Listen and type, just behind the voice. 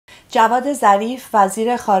جواد ظریف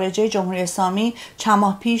وزیر خارجه جمهوری اسلامی چند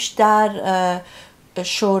ماه پیش در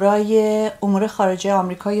شورای امور خارجه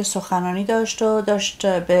آمریکا سخنرانی داشت و داشت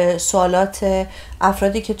به سوالات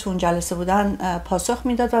افرادی که تو اون جلسه بودن پاسخ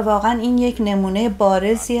میداد و واقعا این یک نمونه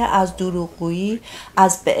بارزی از دروغگویی،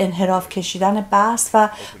 از به انحراف کشیدن بحث و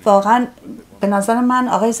واقعا به نظر من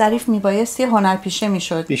آقای ظریف میبایستی هنرپیشه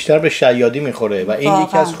میشد. بیشتر به شیادی میخوره و این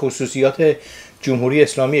یکی از خصوصیات جمهوری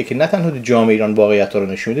اسلامیه که نه تنها جامعه ایران واقعیت رو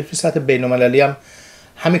نشون میده، تو سطح بین‌المللی هم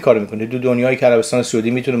همین کارو میکنه. تو دنیایی که عربستان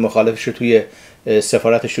سعودی میتونه مخالفش رو توی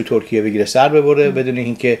سفارتش تو ترکیه بگیره سر ببره بدون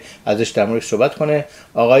اینکه ازش در موردش صحبت کنه.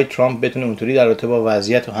 آقای ترامپ بتونه اونطوری در رابطه با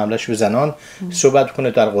وضعیت و حملش به زنان صحبت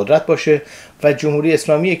کنه، در قدرت باشه. و جمهوری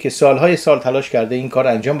اسلامیه که سالهای سال تلاش کرده این کار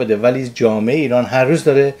انجام بده ولی جامعه ایران هر روز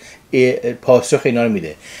داره پاسخ اینا رو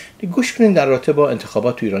میده. گوش کنین در رابطه با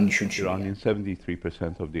انتخابات تو ایران نشون چی میگه.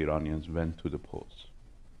 73% of the Iranians went to the polls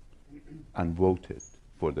and voted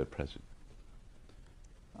for their president.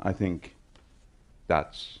 I think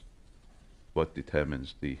that's what determines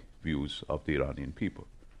the views of the Iranian people.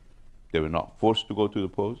 They were not forced to go to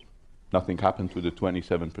the polls. Nothing happened to the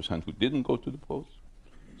 27% who didn't go to the polls.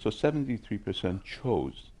 So 73%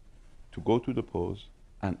 chose to go to the polls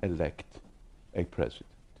and elect a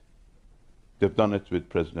president. They've done it with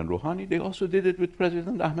President Rouhani. They also did it with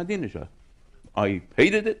President Ahmadinejad. I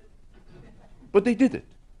hated it, but they did it.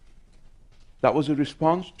 That was a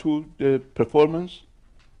response to the performance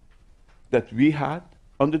that we had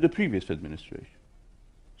under the previous administration.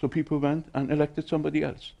 So people went and elected somebody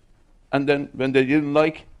else. And then when they didn't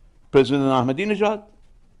like President Ahmadinejad,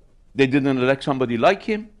 they didn't elect somebody like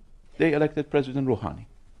him, they elected President Rouhani.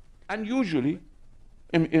 And usually,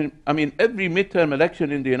 I mean, every midterm election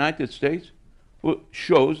in the United States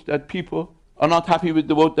shows that people are not happy with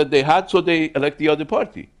the vote that they had, so they elect the other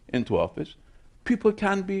party into office. People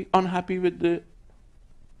can be unhappy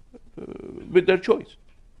with their choice,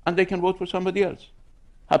 and they can vote for somebody else.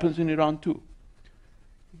 Happens in Iran too.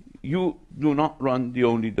 You do not run the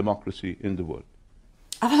only democracy in the world.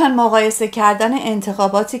 اولا مقایسه کردن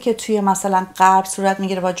انتخاباتی که توی مثلا غرب صورت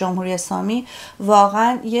میگیره با جمهوری اسلامی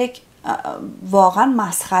واقعا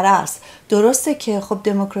مسخره است. درسته که خب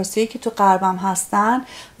دموکراسی که تو غرب هم هستن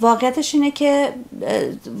واقعیتش اینه که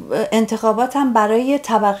انتخابات هم برای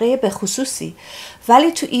طبقه به خصوصی،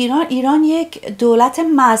 ولی تو ایران یک دولت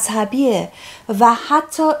مذهبیه و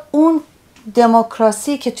حتی اون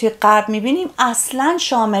دموکراسی که توی غرب میبینیم اصلا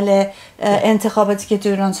شامل انتخاباتی که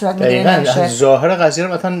توی ایران صورت میگیره نمیشه. ظاهر قضیه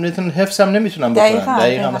رو مثلا میتونن حفظ هم نمیتونن بکنن.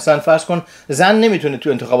 دقیقاً مثلا فرض کن زن نمیتونه تو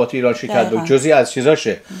انتخابات ایران شرکت بکنه، جزئی از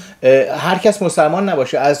چیزاشه. هر کس مسلمان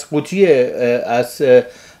نباشه از قوطی از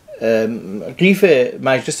قیف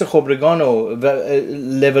مجلس خبرگان و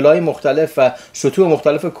لول‌های مختلف و سطوح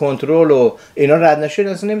مختلف کنترل و اینا رد نشه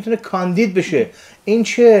اصلا نمیتونه کاندید بشه. این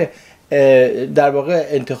چه در واقع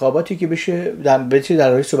انتخاباتی که بشه در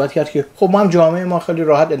رابطه صحبت کرد که خب ما هم جامعه ما خیلی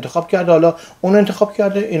راحت انتخاب کرد، حالا اون انتخاب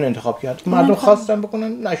کرده این انتخاب کرد، مردم خواستن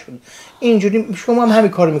بکنن نشد. اینجوری شما هم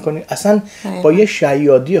همین کارو میکنید. اصلا با یه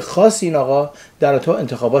شیادی خاص این آقا در تو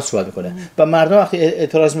انتخابات صحبت میکنه و مردم وقتی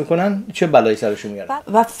اعتراض میکنن چه بلایی سرشون میاره.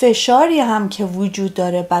 و فشاری هم که وجود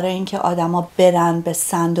داره برای اینکه آدما برن به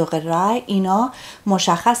صندوق رای، اینا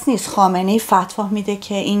مشخص نیست. خامنه‌ای فتوا میده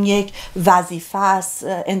که این یک وظیفه است،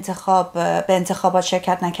 به انتخابات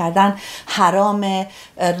شرکت نکردن حرامه،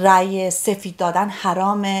 رای سفید دادن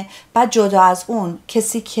حرامه. بعد جدا از اون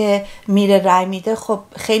کسی که میره رای میده، خب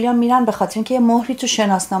خیلی‌ها میرن به خاطر اینکه یه مهری تو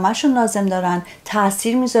شناسنامه‌شون لازم دارن،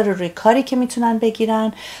 تاثیر میذاره روی کاری که میتونن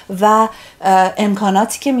بگیرن و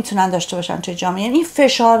امکاناتی که میتونن داشته باشن توی جامعه. یعنی این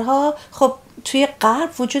فشارها خب توی غرب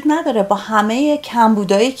وجود نداره. با همه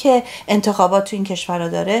کمبودایی که انتخابات تو این کشورها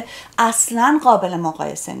داره اصلاً قابل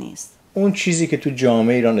مقایسه نیست. اون چیزی که تو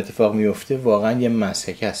جامعه ایران اتفاق میفته واقعا یه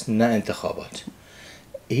مسحک است، نه انتخابات.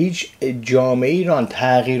 هیچ جامعه ایران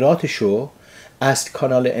تغییراتشو از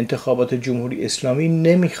کانال انتخابات جمهوری اسلامی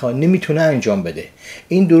نمیتونه انجام بده.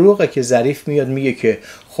 این دروغه که ظریف میاد میگه که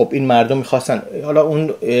خب این مردم میخواستن، حالا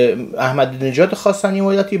اون احمدی نژاد خواستن یه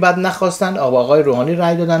مدتی بعد نخواستن، آقای روحانی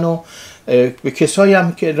رأی دادن و به کسایی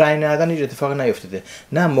هم که رأی ندادن هیچ اتفاقی نیفتاده.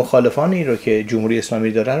 نه، مخالفان این رو که جمهوری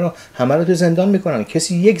اسلامی دارن رو همه رو تو زندان میکنن.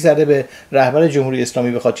 کسی یک ذره به رهبر جمهوری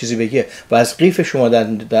اسلامی بخواد چیزی بگه و از قیف شما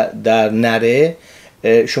در نره،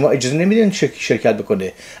 شما اجازه نمیدین شرکت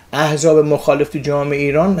بکنه. احزاب مخالف تو جامعه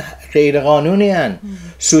ایران غیر قانونی هن.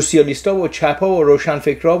 سوسیالیستا و چپا و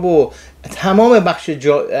روشنفکرا و تمام بخش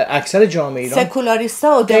اکثر جامعه ایران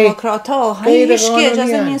سکولاریستا و دموکراتا و هیچ کی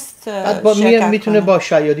اجازه نیست بعد میتونه با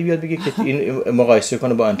شیادی بیاد بگه که این مقایسه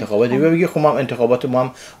کنه با انتخابات دیگه، بگه خب ما انتخابات ما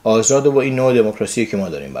هم آزاد و این نوع دموکراسی که ما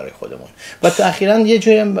داریم برای خودمون. و تو اخیراً یه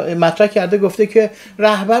جایی مطرح کرده گفته که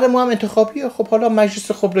رهبر ما هم انتخابیه، خب حالا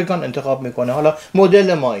مجلس خبرگان انتخاب میکنه، حالا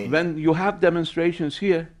مدل ما این. When you have demonstrations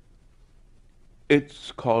here,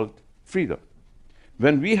 it's called freedom.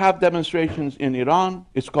 When we have demonstrations in Iran,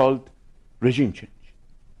 it's called regime change.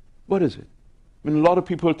 What is it? When a lot of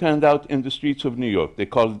people turned out in the streets of New York, they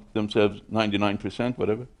called themselves 99%,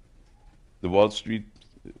 whatever, the Wall Street,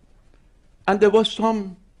 and there was some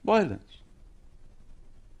violence.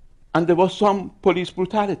 And there was some police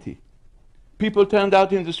brutality. People turned out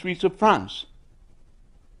in the streets of France.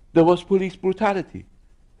 There was police brutality.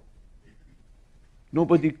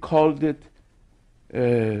 Nobody called it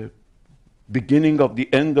beginning of the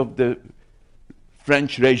end of the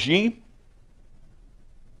French regime,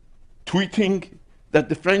 tweeting that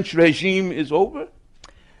the French regime is over.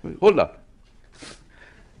 Hold up.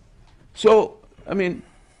 So, I mean,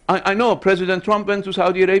 I know President Trump went to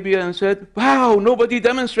Saudi Arabia and said, wow, nobody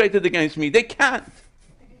demonstrated against me. They can't.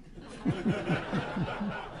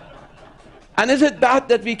 And is it bad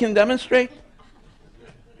that we can demonstrate?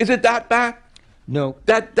 Is it that bad? No.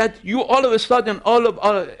 That you all of a sudden,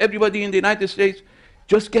 everybody in the United States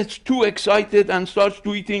just gets too excited and starts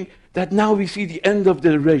tweeting that now we see the end of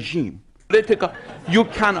the regime. You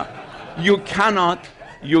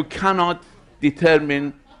cannot determine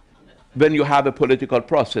when you have a political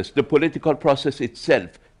process. The political process itself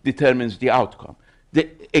determines the outcome.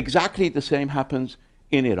 Exactly the same happens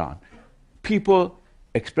in Iran. People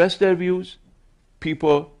express their views.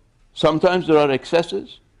 Sometimes there are excesses.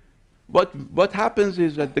 What happens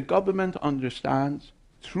is that the government understands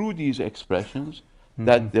through these expressions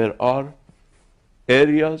that there are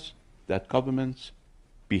areas that government's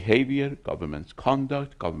behavior, government's conduct,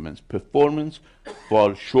 government's performance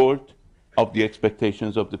fall short of the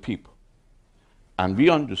expectations of the people. And we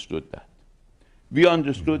understood that. We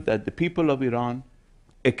understood that the people of Iran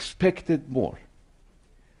expected more.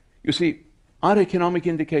 You see, our economic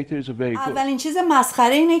indicators are very good. اولین چیز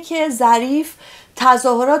مسخره اینه که ظریف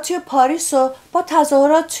تظاهرات توی پاریس رو با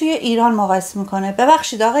تظاهرات توی ایران مقایسه میکنه.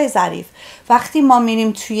 ببخشید آقای ظریف، وقتی ما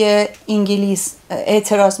میریم توی انگلیس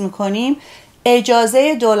اعتراض میکنیم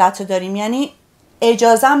اجازه دولت رو داریم، یعنی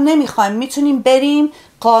اجازه هم نمیخوایم، میتونیم بریم،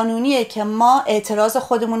 قانونیه که ما اعتراض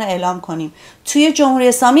خودمون رو اعلام کنیم. توی جمهوری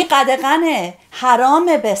اسلامی قدغنه،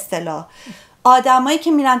 حرامه به اصطلاح. آدمایی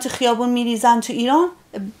که میرن تو خیابون میریزن تو ایران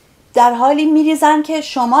در حالی میریزن که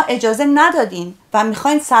شما اجازه ندادین و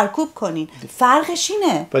میخواین سرکوب کنین. فرقش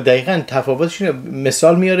اینه. و دقیقاً تفاوتش اینه.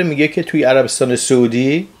 مثال میاره، میگه که توی عربستان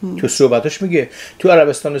سعودی تو صحبتاش میگه تو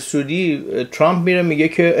عربستان سعودی ترامپ میره میگه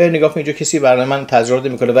که نگاه کن اینجا کسی برای من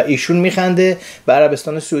تظاهرات میکنه و ایشون میخنده به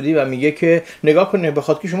عربستان سعودی و میگه که نگاه کنین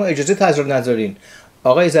بخاطر که شما اجازه تظاهر ندارین.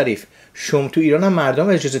 آقای ظریف، شما تو ایران هم مردم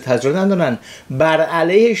اجازه تظاهر ندارن، بر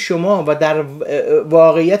علیه شما و در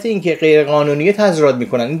واقعیت اینکه غیر قانونی تظاهرات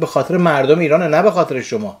میکنن، این به خاطر مردم ایرانه نه به خاطر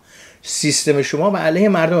شما. سیستم شما به علیه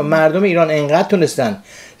مردم ایران انقدر تونستن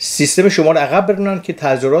سیستم شما رو عقب برونن که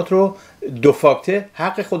تظاهرات رو دو فاکته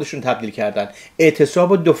حق خودشون تبدیل کردن،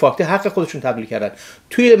 اعتصاب و دو فاکته حق خودشون تبدیل کردن.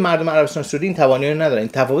 توی مردم عربستان سعودی این توانایی ندارن. این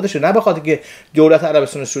تفاوتشه، نه به خاطر که دولت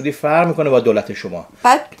عربستان سعودی فرق میکنه با دولت شما.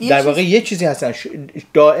 در واقع یه چیزی هستن،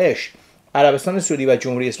 داعش، عربستان سعودی و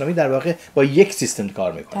جمهوری اسلامی در واقع با یک سیستم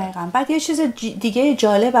کار میکنن. دقیقاً. بعد یه چیز دیگه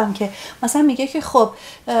جالبم که مثلا میگه که خب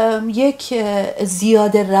یک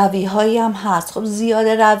زیاده روی هایی هم هست. خب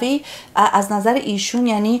زیاده روی از نظر ایشون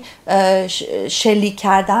یعنی شلیک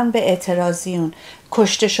کردن به اعتراضیون،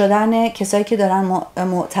 کشته شدن کسایی که دارن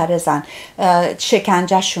معترضن،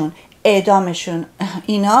 شکنجهشون، اعدامشون،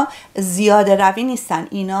 اینا زیاده روی نیستن،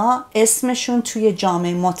 اینا اسمشون توی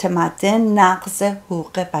جامعه متمدن نقض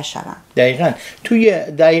حقوق بشرن.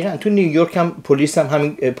 دقیقاً تو نیویورک هم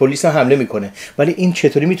پلیس هم حمله میکنه، ولی این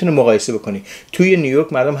چطوری میتونه مقایسه بکنی؟ توی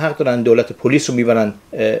نیویورک مردم حق دارن دولت پلیس رو میبرن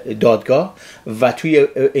دادگاه و توی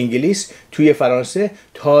انگلیس، توی فرانسه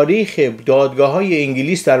تاریخ دادگاه‌های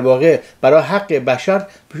انگلیس در واقع برای حق بشر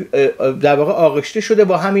در واقع آغشته شده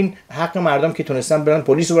با همین حق مردم که تونستن برن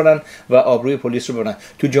پلیس رو برن و آبروی پلیس رو برن.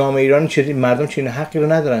 تو جامعه ایران مردم چنین حقی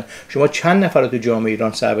رو ندارن. شما چند نفر رو تو جامعه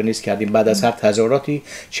ایران سربنیز کردین بعد از هر تظاهراتی،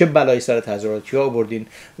 چه بلایی سر تظاهراتی ها آوردین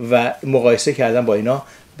و مقایسه کردن با اینا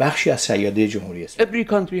بخشی از سیاده جمهوری است. Every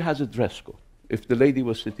country has a dress code. If the lady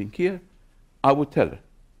was sitting here, I would tell her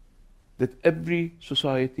that every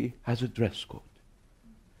society has a dress code.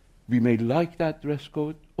 We may like that dress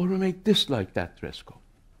code or we may dislike that dress code.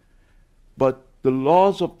 But the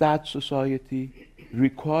laws of that society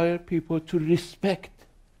require people to respect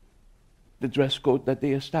the dress code that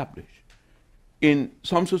they establish. In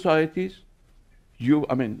some societies,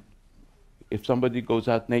 if somebody goes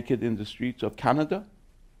out naked in the streets of Canada,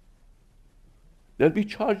 they'll be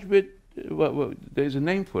charged with, there's a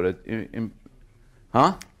name for it,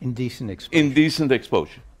 Indecent exposure. Indecent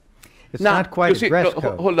exposure. It's not quite a dress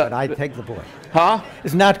code, but I take the point.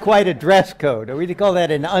 It's not quite a dress code. We call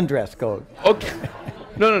that an undress code. Okay.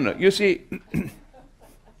 No. You see,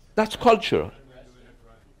 that's cultural.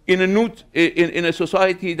 In a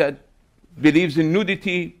society that believes in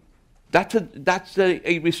nudity, that's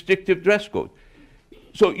a restrictive dress code.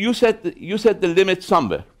 So you set the limit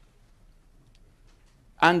somewhere,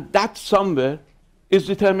 and that somewhere is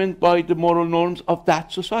determined by the moral norms of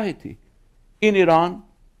that society. In Iran,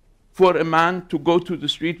 for a man to go to the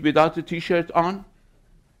street without a t-shirt on,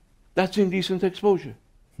 that's indecent exposure.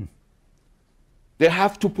 They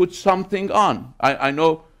have to put something on. I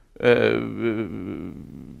know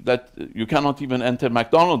that you cannot even enter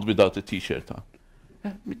McDonald's without a t-shirt on.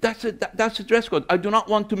 That's a dress code. I do not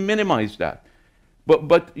want to minimize that.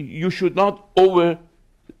 But you should not over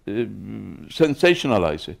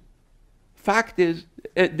sensationalize it. Fact is,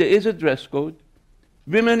 there is a dress code.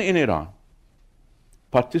 Women in Iran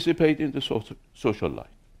participate in the social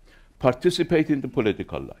life, participate in the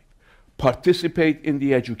political life, participate in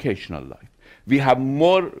the educational life. We have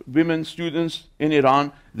more women students in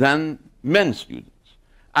Iran than men students.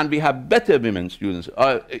 And we have better women students.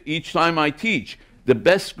 Each time I teach, the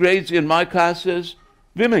best grades in my classes,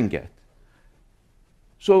 women get.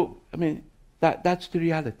 So, that's the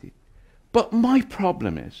reality. But my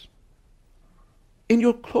problem is, in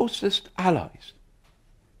your closest allies,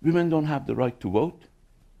 women don't have the right to vote.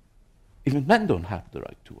 Even men don't have the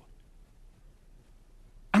right to vote.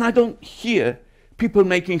 And I don't hear people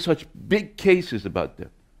making such big cases about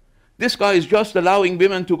them. This guy is just allowing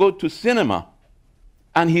women to go to cinema,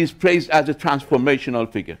 and he's praised as a transformational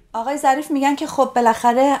figure. آقای ظریف میگن که خب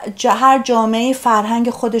بالاخره هر جامعه فرهنگ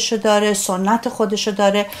خودشو داره، سنت خودشو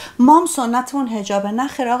داره. ما هم سنتمون حجابه. نه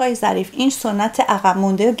خیر آقای ظریف، این سنت عقب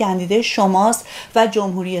مونده و گندیده شماست و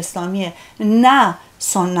جمهوری اسلامیه، نه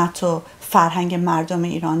سنت و فرهنگ مردم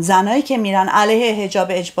ایران. زنایی که میرن علیه حجاب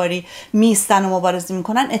اجباری میستن و مبارزه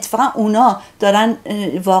میکنن، اتفاقا اونا دارن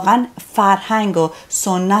واقعا فرهنگ و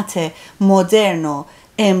سنت مدرن و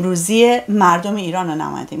امروزی مردم ایران رو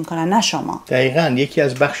نمایندگی میکنن، نه شما. دقیقاً یکی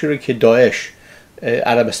از بخشی رو که داعش،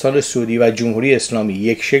 عربستان سعودی و جمهوری اسلامی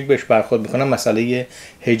یک شکل بهش برخورد میکنن مسئله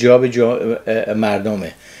حجاب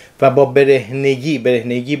مردمه و با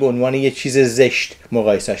برهنگی به عنوان یه چیز زشت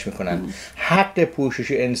مقایسش میکنن. حق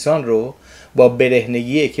پوشش انسان رو با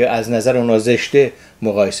برهنگی که از نظر اونا زشته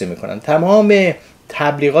مقایسه میکنن. تمام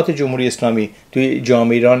تبلیغات جمهوری اسلامی توی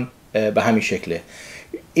جامعه ایران به همین شکله.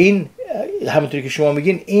 این همونطوری که شما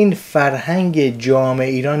میگین، این فرهنگ جامعه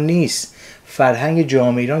ایران نیست. فرهنگ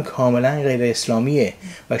جامعه ایران کاملا غیر اسلامیه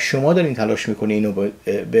و شما دارین تلاش میکنین اینو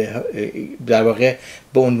در واقع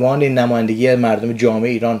به عنوان نمایندگی مردم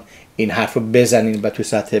جامعه ایران این حرف رو بزنین و تو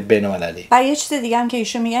سطح بین‌المللی. و یه چیز دیگه هم که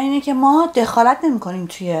ایشون میگن اینه که ما دخالت نمی‌کنیم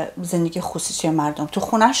توی زندگی خصوصی مردم، تو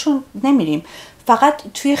خونه‌شون نمیریم، فقط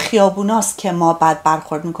توی خیابوناست که ما بد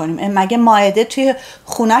برخورد میکنیم. مگه مائده توی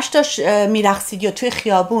خونش داشت میرقصید یا توی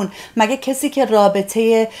خیابون؟ مگه کسی که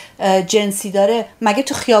رابطه جنسی داره، مگه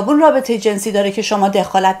تو خیابون رابطه جنسی داره که شما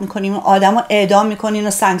دخالت میکنیم، آدمو اعدام میکنین و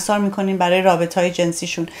سنگسار میکنین برای رابطه های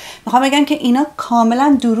جنسیشون؟ میخوام بگم که اینا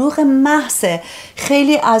کاملا دروغ محضه.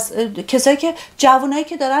 خیلی از کسایی که جوانایی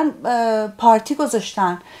که دارن پارتی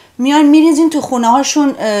گذاشتن میان میریزین تو خونه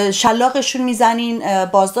هاشون، شلاقشون میزنین،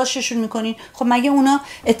 بازداشتشون میکنین. خب مگه اونا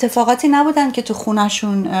اتفاقاتی نبودن که تو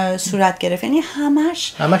خونهشون صورت گرفت؟ یعنی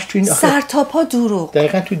همش تو این سر تا پا دروغ.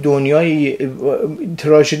 دقیقاً تو دنیای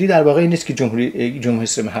تراژدی در واقع این نیست که جمهوری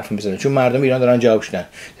اسلامی حرف میزنه، چون مردم ایران دارن جواب میدن.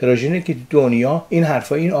 تراژدی اینه که دنیا این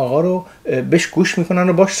حرفا این آقا رو بهش گوش میکنن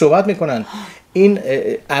و باش صحبت میکنن. این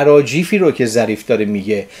اراجیفی رو که ظریف داره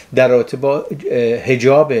میگه در رابطه با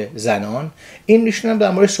حجاب زنان، این نشون هم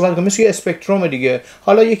در مورد صحبت کنه مثل یه اسپکتروم دیگه.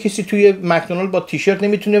 حالا یه کسی توی مکدونالد با تیشرت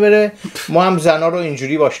نمیتونه بره، ما هم زنا رو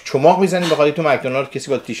اینجوری باش چماق میزنیم بخاطر تو مکدونالد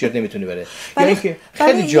کسی با تیشرت نمیتونه بره. یعنی که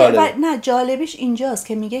خیلی جالبه. نه جالبیش اینجاست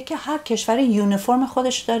که میگه که هر کشور یونیفرم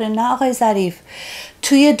خودش داره. نه آقای ظریف،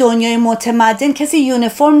 توی دنیای متمدن کسی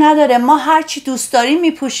یونیفرم نداره، ما هر چی دوست داریم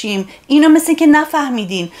میپوشیم. اینو مثل که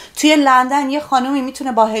نفهمیدین. توی لندن یه خانومی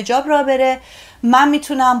میتونه با حجاب راه بره، من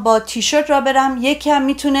میتونم با تیشرت را برم، یکی هم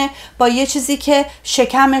میتونه با یه چیزی که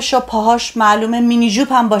شکمش و پاهاش معلومه مینی جوب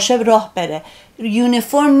هم باشه راه بره.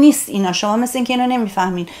 یونیفرم نیست اینا، شما مثل این که اینو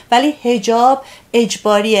نمیفهمین، ولی حجاب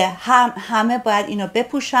اجباریه، همه باید اینو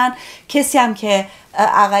بپوشن. کسی هم که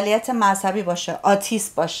اقلیت مذهبی باشه،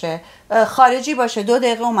 آتیست باشه، خارجی باشه، 2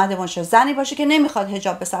 دقیقه اومده باشه، زنی باشه که نمیخواد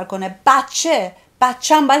حجاب به سر کنه،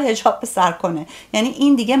 بچه هم باید حجاب به سر کنه. یعنی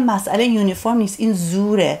این دیگه مسئله یونیفرم نیست، این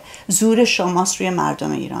زور شماست روی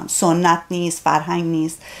مردم ایران. سنت نیست، فرهنگ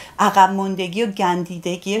نیست، عقب موندگی و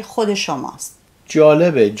گندیدگی خود شماست.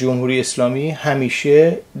 جالبه جمهوری اسلامی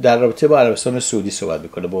همیشه در رابطه با عربستان سعودی صحبت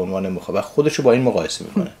میکنه به عنوان مخالف، خودشو با این مقایسه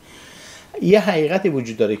میکنه. یه حقیقتی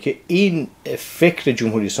وجود داره که این فکر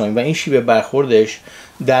جمهوری اسلامی و این شیوه برخوردش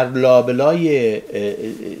در لابلای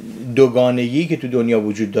دوگانگی که تو دنیا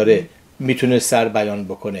وجود داره میتونه سر بیان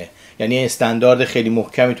بکنه. یعنی استاندارد خیلی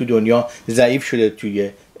محکمی تو دنیا ضعیف شده توی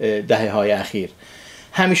دهه‌های اخیر.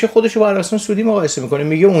 همیشه خودشو با عربستان سعودی مقایسه میکنه،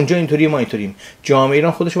 میگه اونجا اینطوری ما اینطوریم. جامعه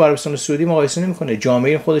ایران خودشو با عربستان سعودی مقایسه نمیکنه، جامعه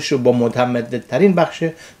ایران خودش رو با متمدن‌ترین بخش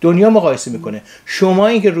دنیا مقایسه میکنه. شما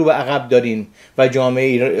این که رو به عقب دارین و جامعه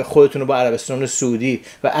ایران خودتون رو با عربستان سعودی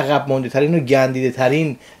و عقب مانده‌ترین و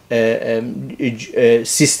گندیده‌ترین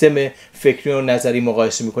سیستم فکری و نظری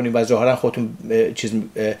مقایسه میکنیم و ظاهرا خودتون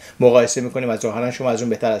مقایسه میکنیم و ظاهرا شما از اون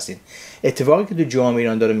بهتر هستین. اتفاقی که تو جامعه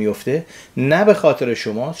ایران داره میفته نه به خاطر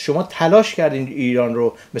شما تلاش کردین ایران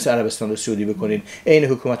رو مثل عربستان و سعودی بکنین، عین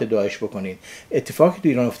حکومت داعش بکنین. اتفاقی که تو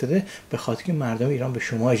ایران افتاده به خاطر که مردم ایران به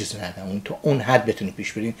شما اجازه ندادن اون تا اون حد بتونید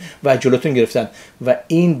پیش برین و جلوتون گرفتن و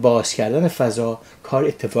این باز کردن فضا کار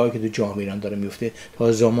اتفاقی که تو جامعه ایران داره میفته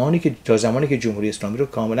تا زمانی که جمهوری اسلامی رو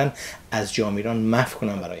کاملا از جامعه ایران محو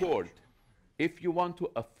کنن. برای if you want to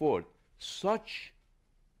afford such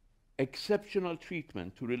exceptional treatment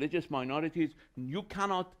to religious minorities, you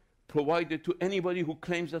cannot provide it to anybody who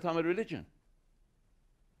claims that I'm a religion.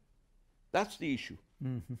 That's the issue.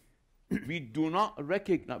 Mm-hmm. We do not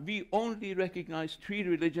recognize, we only recognize 3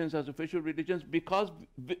 religions as official religions because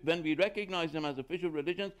when we recognize them as official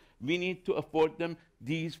religions, we need to afford them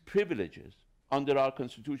these privileges under our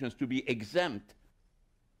constitutions to be exempt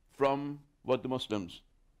from what the Muslims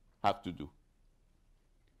have to do.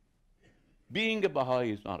 Being a Baha'i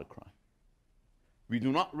is not a crime. We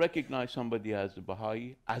do not recognize somebody as a Baha'i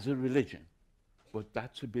as a religion, but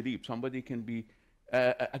that's a belief. Somebody can be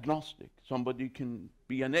agnostic. Somebody can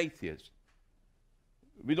be an atheist.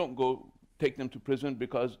 We don't go take them to prison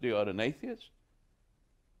because they are an atheist.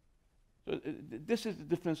 So this is the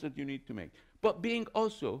difference that you need to make. But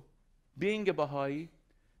being a Baha'i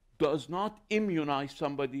does not immunize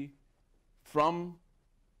somebody from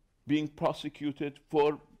being prosecuted for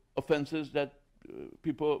offenses that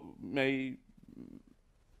people may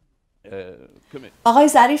commit. آقای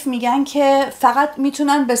ظریف میگن که فقط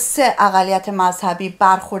میتونن به 3 اقلیت مذهبی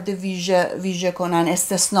برخورد ویژه کنن،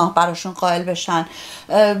 استثناء براشون قائل بشن،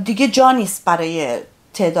 دیگه جا نیست برای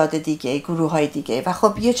تعداد دیگه، گروه های دیگه. و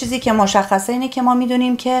خب یه چیزی که مشخصه اینه که ما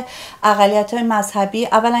میدونیم که اقلیت های مذهبی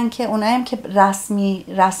اولا که اونایی هم که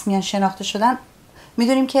رسمیان شناخته شدن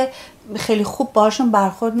میدونیم که خیلی خوب باهاشون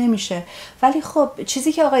برخورد نمیشه. ولی خب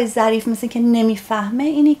چیزی که آقای ظریف مثل که نمیفهمه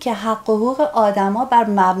اینی که حق و حقوق آدما بر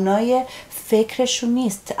مبنای فکرشون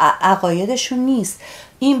نیست، عقایدشون نیست.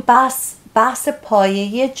 این بحث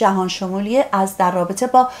پایه‌ای جهان شمولی از در رابطه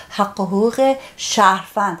با حق و حقوق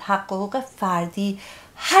شهروند، حق و حقوق فردی،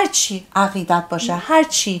 هر چی عقیدت باشه، هر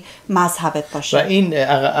چی مذهبت باشه. و این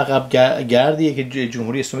عقب گردیه که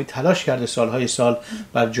جمهوری اسلامی تلاش کرده سالهای سال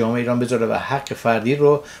بر جامعه ایران بذاره و حق فردی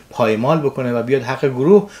رو پایمال بکنه و بیاد حق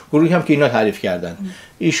گروهی هم که اینا تعریف کردن.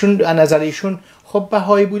 ایشون از نظر ایشون خب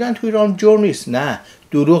بهایی بودن تو ایران جرم نیست. نه،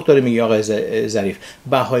 دروغ داره میگه آقای ظریف.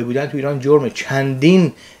 بهایی بودن تو ایران جرمه.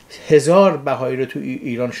 چندین هزار بهایی رو تو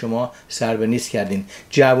ایران شما سر به نیست کردین،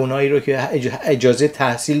 جوانایی رو که اجازه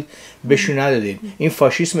تحصیل بهشون ندادین. این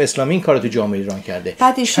فاشیسم اسلامی این کارو تو جامعه ایران کرده.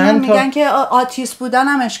 بعد ایشون میگن که آتیست بودن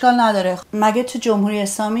هم اشکال نداره. مگه تو جمهوری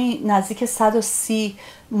اسلامی نزدیک 130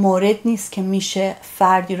 مورد نیست که میشه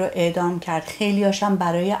فردی رو اعدام کرد؟ خیلی هاشم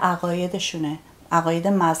برای عقایدشونه، عقاید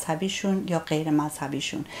مذهبیشون یا غیر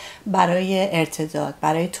مذهبیشون، برای ارتداد،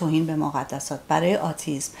 برای توهین به مقدسات، برای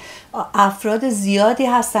آتیسم. افراد زیادی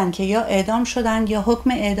هستن که یا اعدام شدن یا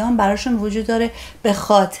حکم اعدام براشون وجود داره به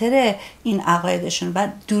خاطر این عقایدشون. و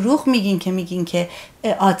دروغ میگین که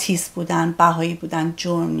آتیست بودن، بهایی بودن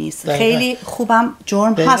جرم نیست. خیلی خوبم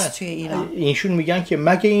جرم هست توی ایران. اینشون میگن که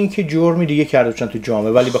مگه این که جرمی دیگه کرده باشن تو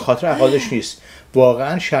جامعه ولی به خاطر عقایدش نیست.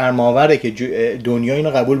 واقعا شرم‌آوره که دنیا اینو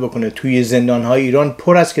قبول بکنه. توی زندان‌های ایران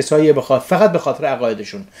پر از کسایی فقط به خاطر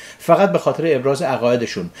عقایدشون، فقط به خاطر ابراز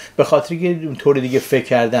عقایدشون، به خاطر که طور دیگه فکر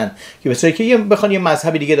کردن که مثلا که بخوان یه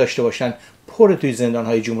مذهبی دیگه داشته باشن، پر توی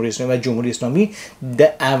زندان‌های جمهوری اسلامی و جمهوری اسلامی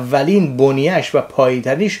اولین بنیه‌اش و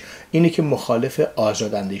پایه‌ترینش اینه که مخالف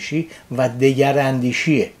آزاداندیشی و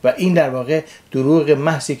دگراندیشیه و این در واقع دروغ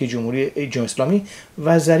محضی که جمهوری اسلامی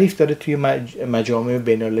و ظریف داره توی مجامع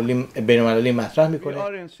بین‌المللی مطرح میکنه. We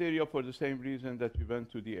are in Syria for the same reason that we went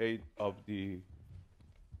to the aid of the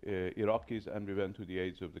Iraqis and we went to the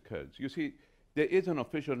aid of the Kurds. You see, there is an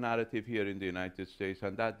official narrative here in the United States,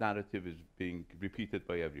 and that narrative is being repeated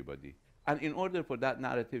by everybody. And in order for that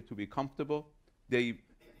narrative to be comfortable, they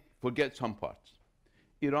forget some parts.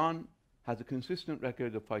 Iran has a consistent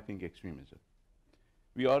record of fighting extremism.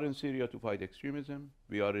 We are in Syria to fight extremism.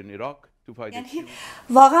 We are in Iraq to fight extremism.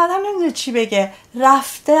 واقعا آدم نمیدونه چی بگه.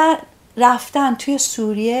 رفتن توی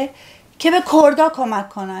سوریه که به کردها کمک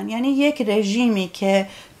کنن. یعنی یک رژیمی که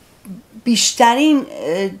بیشترین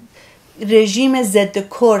رژیم ضد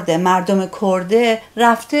کرد مردم کرده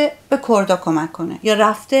رفته به کردها کمک کنه یا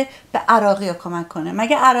رفته به عراقی کمک کنه.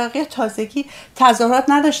 مگه عراقی تازگی تظاهرات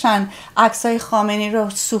نداشتن؟ عکسای خامنه‌ای رو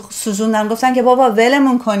سوزوندن، گفتن که بابا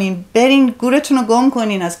ولمون کنین، برین گورتون رو گم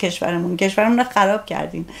کنین از کشورمون رو خراب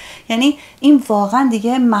کردین. یعنی این واقعا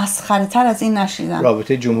دیگه مسخره تر از این نشیدن.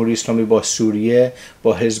 رابطه جمهوری اسلامی با سوریه،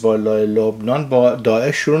 با حزب الله لبنان، با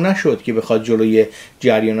داعش شروع نشد که بخواد جلوی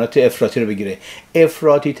جریانات افراطی رو بگیره.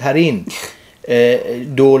 افراطی ترین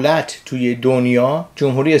دولت توی دنیا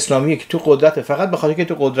جمهوری اسلامیه که تو قدرته، فقط به خاطر که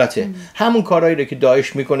تو قدرته. همون کارهایی رو که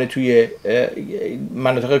داعش میکنه توی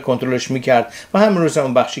مناطق کنترلش میکرد و همین روز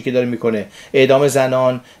اون بخشی که داره میکنه، اعدام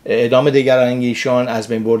زنان، اعدام دگراندیشان، از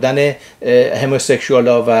بین بردن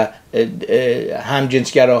هموسکسوالا و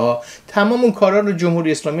همجنسگراها، تمام اون کارا رو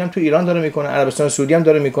جمهوری اسلامی هم تو ایران داره میکنه، عربستان سعودی هم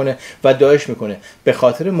داره میکنه و داعش میکنه. به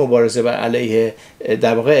خاطر مبارزه بر علیه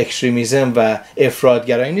در واقع اکستریمیسم و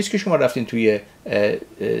افراطگرایی نیست که شما رفتین توی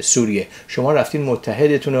سوریه، شما رفتین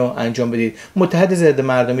متحدتون رو انجام بدید، متحد ضد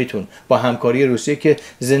مردمیتون با همکاری روسیه که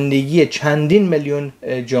زندگی چندین میلیون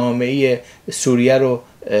جامعه سوریه رو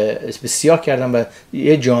سیاه کردن و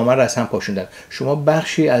یه جامعه رو از هم پاشوندن. شما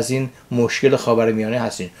بخشی از این مشکل خاورمیانه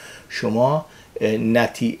هستین. شما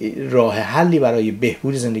راه حلی برای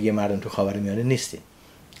بهبود زندگی مردم تو خاورمیانه نیستین.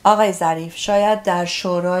 آقای ظریف، شاید در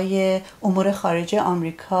شورای امور خارجه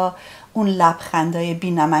آمریکا اون لبخندای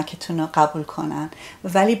بی‌نمکتون رو قبول کنن،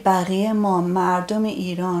 ولی بقیه ما مردم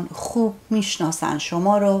ایران خوب میشناسن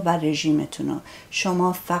شما رو و رژیمتون رو.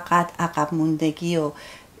 شما فقط عقب موندگی و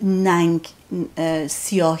ننگ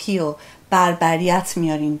سیاهی و بربریت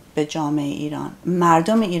میارین به جامعه ایران.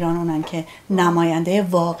 مردم ایران اونن که نماینده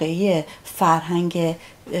واقعی فرهنگ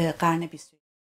قرن 20